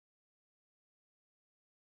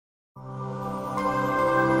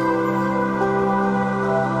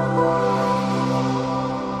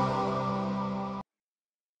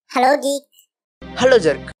Hello geek. Hello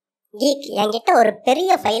jerk. Geek, என்கிட்ட ஒரு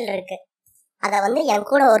பெரிய ஃபைல் இருக்கு. அதை என்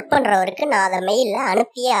கூட ஒர்க் பண்ணுறவருக்கு நான் அதை மெயிலில்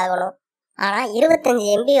அனுப்பியே ஆகணும். ஆனால் 25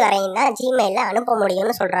 MB வரையும் தான் ஜிமெயிலில் அனுப்ப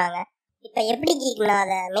முடியும்னு சொல்கிறாங்க. இப்போ எப்படி கீக் நான்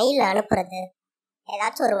அதை மெயிலில் அனுப்புறது?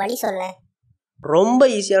 ஏதாச்சும் ஒரு வழி சொல்ல. ரொம்ப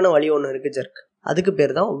ஈஸியான வழி ஒன்று இருக்குது ஜர்க். அதுக்கு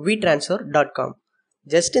பேர் தான் Wetransfer.com.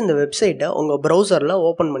 ஜஸ்ட் இந்த வெப்சைட்டை உங்கள் ப்ரௌசரில்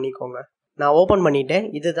ஓப்பன் பண்ணிக்கோங்க. நான் ஓப்பன்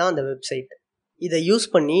பண்ணிட்டேன். இதுதான் அந்த வெப்சைட். இதை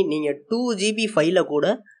யூஸ் பண்ணி நீங்கள் 2 GB ஃபைலை கூட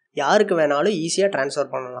யாருக்கு வேணாலும் ஈஸியாக ட்ரான்ஸ்ஃபர்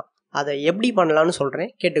பண்ணலாம். அதை எப்படி பண்ணலான்னு சொல்கிறேன்,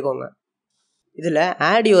 கேட்டுக்கோங்க. இதில்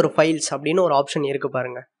ஆட் யுவர் ஃபைல்ஸ் அப்படின்னு ஒரு ஆப்ஷன் இருக்குது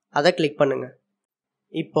பாருங்கள், அதை கிளிக் பண்ணுங்கள்.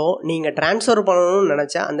 இப்போது நீங்கள் ட்ரான்ஸ்ஃபர் பண்ணணும்னு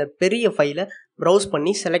நினச்சா அந்த பெரிய ஃபைலை ப்ரௌஸ்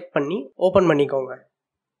பண்ணி செலக்ட் பண்ணி ஓப்பன் பண்ணிக்கோங்க.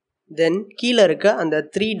 தென் கீழே இருக்க அந்த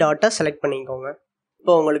 3 டாட்டை செலக்ட் பண்ணிக்கோங்க.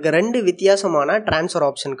 இப்போ உங்களுக்கு 2 வித்தியாசமான ட்ரான்ஸ்ஃபர்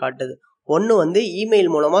ஆப்ஷன் காட்டுது. ஒன்று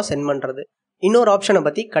இமெயில் மூலமாக சென்ட் பண்ணுறது. இன்னொரு ஆப்ஷனை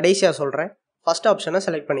பற்றி கடைசியாக சொல்கிறேன். ஃபஸ்ட் ஆப்ஷனை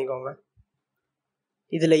செலக்ட் பண்ணிக்கோங்க.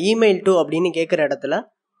 இதில் இமெயில் டு அப்படின்னு கேட்குற இடத்துல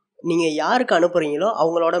நீங்கள் யாருக்கு அனுப்புகிறீங்களோ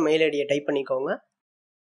அவங்களோட மெயில் ஐடியை டைப் பண்ணிக்கோங்க.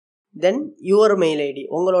 தென் யுவர் மெயில் ஐடி,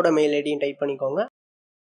 உங்களோட மெயில் ஐடியும் டைப் பண்ணிக்கோங்க.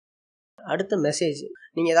 அடுத்த மெசேஜ்,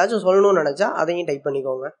 நீங்கள் ஏதாச்சும் சொல்லணும்னு நினச்சா அதையும் டைப்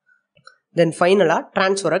பண்ணிக்கோங்க. தென் ஃபைனலாக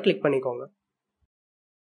ட்ரான்ஸ்ஃபரை கிளிக் பண்ணிக்கோங்க.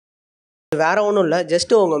 வேறு ஒன்றும் இல்லை,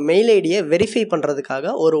 ஜஸ்ட்டு உங்கள் மெயில் ஐடியை வெரிஃபை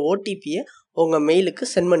பண்ணுறதுக்காக ஒரு ஓடிபியை உங்கள் மெயிலுக்கு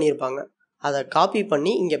சென்ட் பண்ணியிருப்பாங்க. அதை காப்பி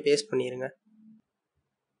பண்ணி இங்கே பேஸ்ட் பண்ணிடுங்க.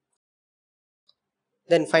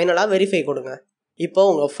 தென் ஃபைனலாக வெரிஃபை கொடுங்க. இப்போ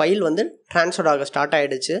உங்கள் ஃபைல் ட்ரான்ஸ்ஃபர் ஆக ஸ்டார்ட்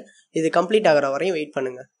ஆகிடுச்சு. இது கம்ப்ளீட் ஆகிற வரையும் வெயிட்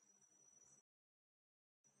பண்ணுங்கள்.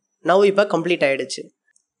 இப்போ கம்ப்ளீட் ஆகிடுச்சு.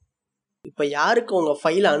 இப்போ யாருக்கு உங்கள்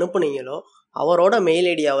ஃபைலை அனுப்புனீங்களோ அவரோட மெயில்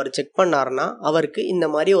ஐடி அவர் செக் பண்ணாருன்னா அவருக்கு இந்த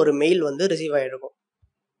மாதிரி ஒரு மெயில் ரிசீவ் ஆகிருக்கும்.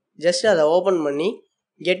 ஜஸ்ட் அதை ஓப்பன் பண்ணி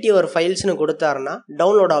கெட் யுவர் ஃபைல்ஸ்னு கொடுத்தாருன்னா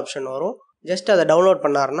டவுன்லோட் ஆப்ஷன் வரும். ஜஸ்ட் அதை டவுன்லோட்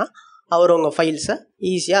பண்ணாருன்னா அவர் உங்கள் ஃபைல்ஸை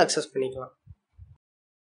ஈஸியாக அக்சஸ் பண்ணிக்கலாம்.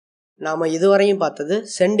 நாம் இதுவரையும் பார்த்தது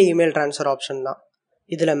சென்ட் இமெயில் ட்ரான்ஸ்ஃபர் ஆப்ஷன் தான்.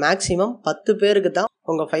 இதில் மேக்ஸிமம் 10 பேருக்கு தான்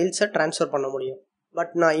உங்கள் ஃபைல்ஸை ட்ரான்ஸ்ஃபர் பண்ண முடியும்.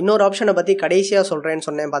 பட் நான் இன்னொரு ஆப்ஷனை பற்றி கடைசியாக சொல்கிறேன்னு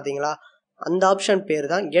சொன்னேன் பார்த்தீங்களா, அந்த ஆப்ஷன் பேர்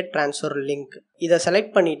தான் கெட் ட்ரான்ஸ்ஃபர் லிங்க். இதை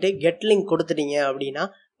செலக்ட் பண்ணிவிட்டு கெட் லிங்க் கொடுத்துட்டீங்க அப்படின்னா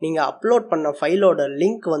நீங்கள் அப்லோட் பண்ண ஃபைலோட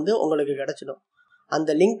லிங்க் உங்களுக்கு கிடச்சிடும்.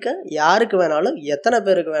 அந்த லிங்க்கை யாருக்கு வேணாலும் எத்தனை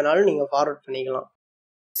பேருக்கு வேணாலும் நீங்கள் ஃபார்வர்ட் பண்ணிக்கலாம்.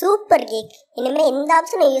 Super geek. இனிமேல் இந்த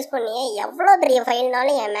ஆப்ஷனை யூஸ் பண்ணி எவ்வளோ பெரிய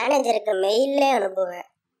ஃபைல்னாலும் என் மேனேஜருக்கு மெயிலே அனுப்புவேன்.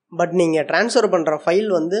 பட் நீங்கள் ட்ரான்ஸ்ஃபர் பண்ணுற ஃபைல்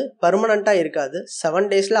பர்மனெண்ட்டாக இருக்காது. 7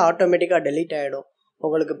 டேஸில் ஆட்டோமேட்டிக்காக டெலீட் ஆகிடும்.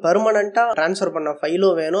 உங்களுக்கு பர்மனெண்ட்டாக ட்ரான்ஸ்ஃபர் பண்ண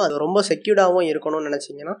ஃபைலும் வேணும், அது ரொம்ப செக்யூர்டாகவும் இருக்கணும்னு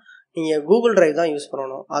நினச்சிங்கன்னா நீங்கள் கூகுள் டிரைவ் தான் யூஸ்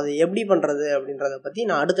பண்ணணும். அது எப்படி பண்ணுறது அப்படின்றத பற்றி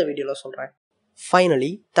நான் அடுத்த வீடியோவில் சொல்கிறேன்.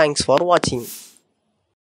 ஃபைனலி தேங்க்ஸ் ஃபார் வாட்சிங்.